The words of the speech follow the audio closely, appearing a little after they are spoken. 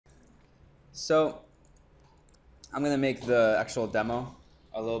So I'm going to make the actual demo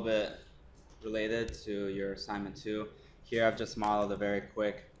a little bit related to your assignment 2. Here I've just modeled a very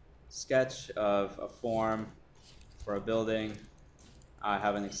quick sketch of a form for a building. I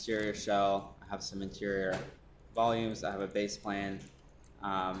have an exterior shell, I have some interior volumes, I have a base plane.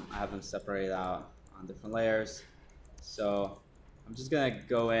 I have them separated out on different layers. So I'm just going to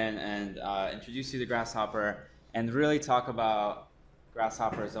go in and introduce you to Grasshopper and really talk about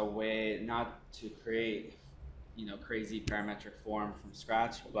Grasshopper as a way not to create crazy parametric form from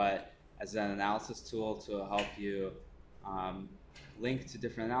scratch, but as an analysis tool to help you link to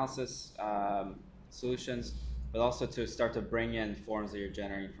different analysis solutions, but also to start to bring in forms that you're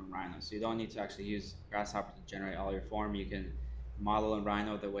generating from Rhino. So you don't need to actually use Grasshopper to generate all your form. You can model in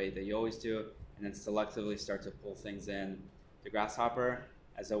Rhino the way that you always do, and then selectively start to pull things in to Grasshopper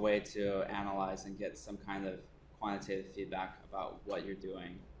as a way to analyze and get some kind of quantitative feedback about what you're doing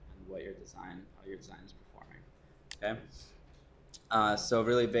and what your design, how your design is performing. Okay. So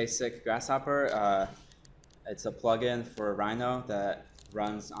really basic Grasshopper. It's a plugin for Rhino that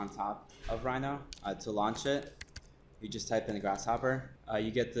runs on top of Rhino. To launch it, you just type in Grasshopper.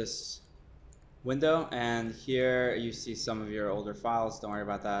 You get this window, and here you see some of your older files. Don't worry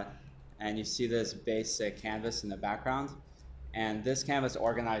about that. And you see this basic canvas in the background. And this canvas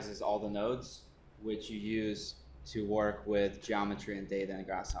organizes all the nodes which you use to work with geometry and data in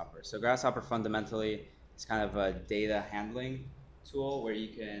Grasshopper. So Grasshopper fundamentally is kind of a data handling tool where you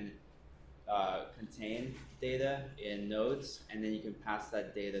can contain data in nodes, and then you can pass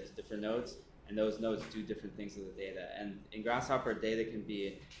that data to different nodes, and those nodes do different things with the data. And in Grasshopper, data can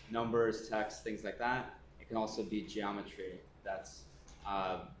be numbers, text, things like that. It can also be geometry that's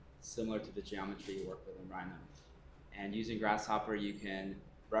similar to the geometry you work with in Rhino. And using Grasshopper, you can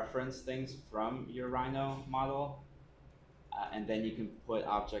reference things from your Rhino model, and then you can put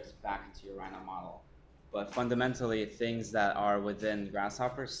objects back into your Rhino model. But fundamentally, things that are within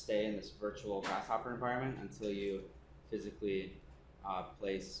Grasshopper stay in this virtual Grasshopper environment until you physically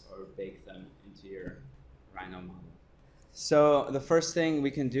place or bake them into your Rhino model. So the first thing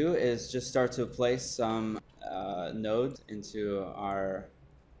we can do is just start to place some nodes into our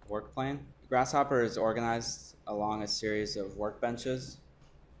work plane. Grasshopper is organized along a series of workbenches.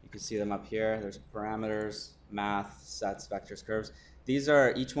 You can see them up here. There's parameters, math, sets, vectors, curves. These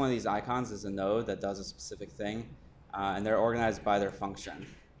are, each one of these icons is a node that does a specific thing, and they're organized by their function.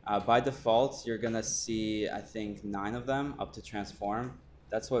 By default, you're going to see, I think, 9 of them up to transform.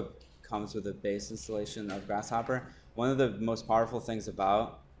 That's what comes with the base installation of Grasshopper. One of the most powerful things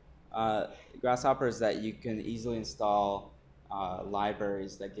about Grasshopper is that you can easily install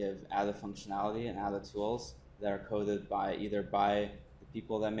libraries that give added functionality and added tools that are coded by either by the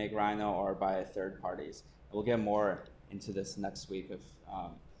people that make Rhino or by third parties. We'll get more into this next week of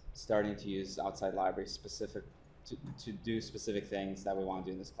starting to use outside libraries specific to do specific things that we want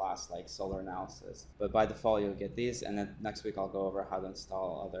to do in this class, like solar analysis. But by default, you'll get these, and then next week I'll go over how to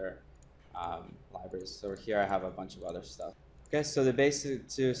install other libraries. So here I have a bunch of other stuff. Okay, so the basic,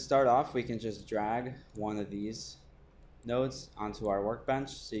 to start off, we can just drag one of these nodes onto our workbench.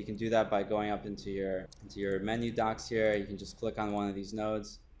 So you can do that by going up into your menu docs here. You can just click on one of these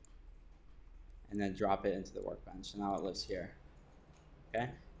nodes and then drop it into the workbench. And now it lives here. Okay.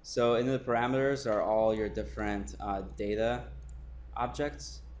 So in the parameters are all your different data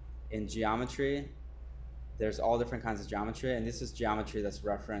objects. In geometry, there's all different kinds of geometry, and this is geometry that's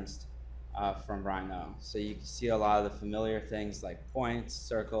referenced from Rhino. So you can see a lot of the familiar things like points,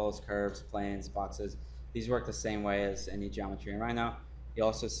 circles, curves, planes, boxes. These work the same way as any geometry in Rhino. You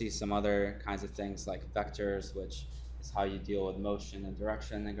also see some other kinds of things like vectors, which is how you deal with motion and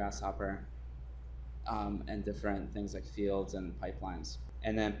direction in Grasshopper, and different things like fields and pipelines.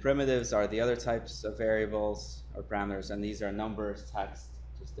 And then primitives are the other types of variables or parameters, and these are numbers, text,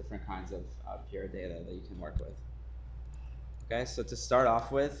 just different kinds of pure data that you can work with. Okay, so to start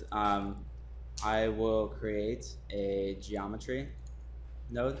off with, I will create a geometry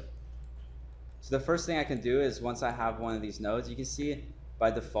node. So the first thing I can do is, once I have one of these nodes, you can see by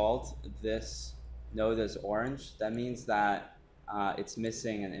default this node is orange. That means that it's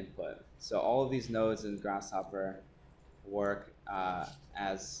missing an input. So all of these nodes in Grasshopper work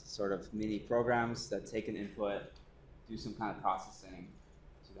as sort of mini programs that take an input, do some kind of processing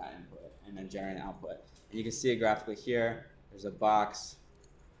to that input, and then generate an output. And you can see it graphically here. There's a box,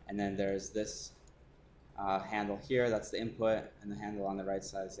 and then there's this handle here, that's the input, and the handle on the right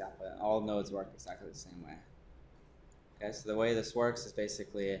side is the output. And all nodes work exactly the same way. Okay, so the way this works is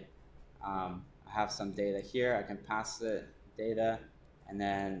basically I have some data here. I can pass it data, and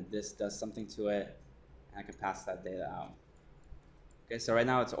then this does something to it, and I can pass that data out. Okay, so right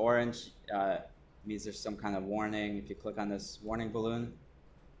now it's orange. Means there's some kind of warning. If you click on this warning balloon,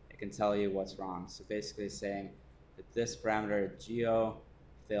 it can tell you what's wrong. So basically saying that this parameter geo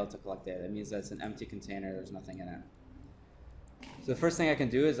failed to collect data. It means that it's an empty container, there's nothing in it. So the first thing I can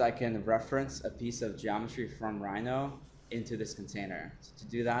do is I can reference a piece of geometry from Rhino into this container. So to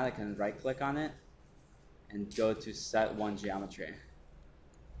do that, I can right click on it and go to set one geometry.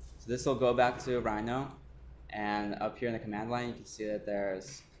 So this will go back to Rhino, and up here in the command line you can see that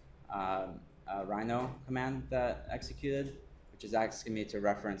there's a rhino command that executed, which is asking me to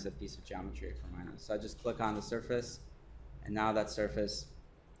reference a piece of geometry from Rhino. So I just click on the surface, and now that surface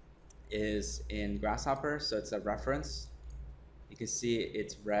is in Grasshopper, so it's a reference. You can see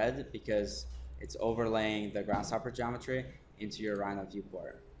it's red because it's overlaying the Grasshopper geometry into your Rhino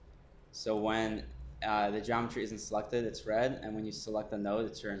viewport. So when the geometry isn't selected, it's red, and when you select a node,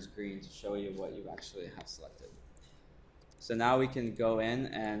 it turns green to show you what you actually have selected. So now we can go in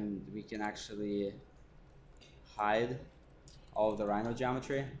and we can actually hide all of the Rhino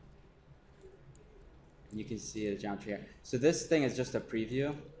geometry. And you can see the geometry here. So this thing is just a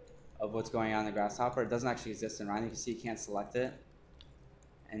preview of what's going on in the Grasshopper. It doesn't actually exist in Rhino. You can see you can't select it.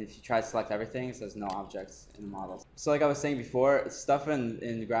 And if you try to select everything, it says no objects in the model. So like I was saying before, stuff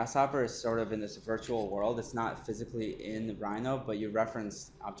in Grasshopper is sort of in this virtual world. It's not physically in Rhino, but you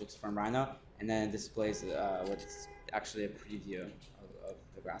reference objects from Rhino, and then it displays what's actually a preview of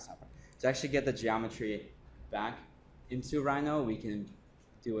the Grasshopper. To actually get the geometry back into Rhino, we can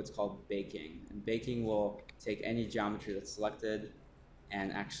do what's called baking. And baking will take any geometry that's selected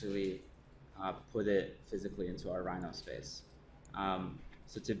and actually put it physically into our Rhino space.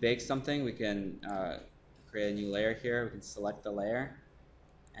 So to bake something, we can create a new layer here. We can select the layer,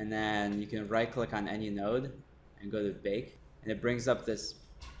 and then you can right click on any node and go to bake, and it brings up this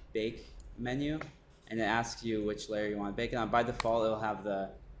bake menu, and it asks you which layer you want to bake it on. By default, it'll have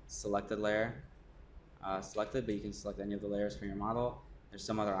the selected layer selected, but you can select any of the layers from your model. There's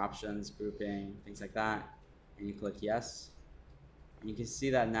some other options, grouping, things like that, and you click yes. And you can see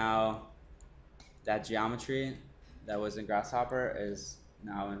that now that geometry that was in Grasshopper is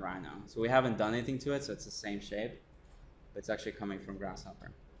now in Rhino. So we haven't done anything to it, so it's the same shape, but it's actually coming from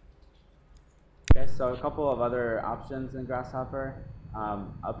Grasshopper. Okay, so a couple of other options in Grasshopper.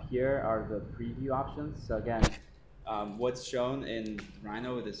 Up here are the preview options. So again, what's shown in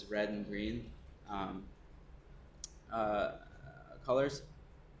Rhino with this red and green colors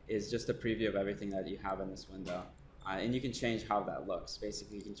is just a preview of everything that you have in this window. And you can change how that looks.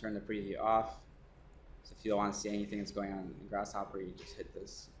 Basically, you can turn the preview off. So if you don't want to see anything that's going on in Grasshopper, you just hit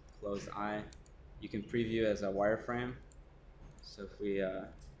this closed eye. You can preview as a wireframe. So if we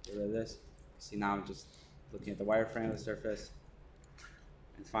get rid of this, see now I'm just looking at the wireframe of the surface.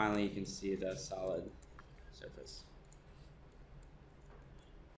 And finally, you can see the solid surface.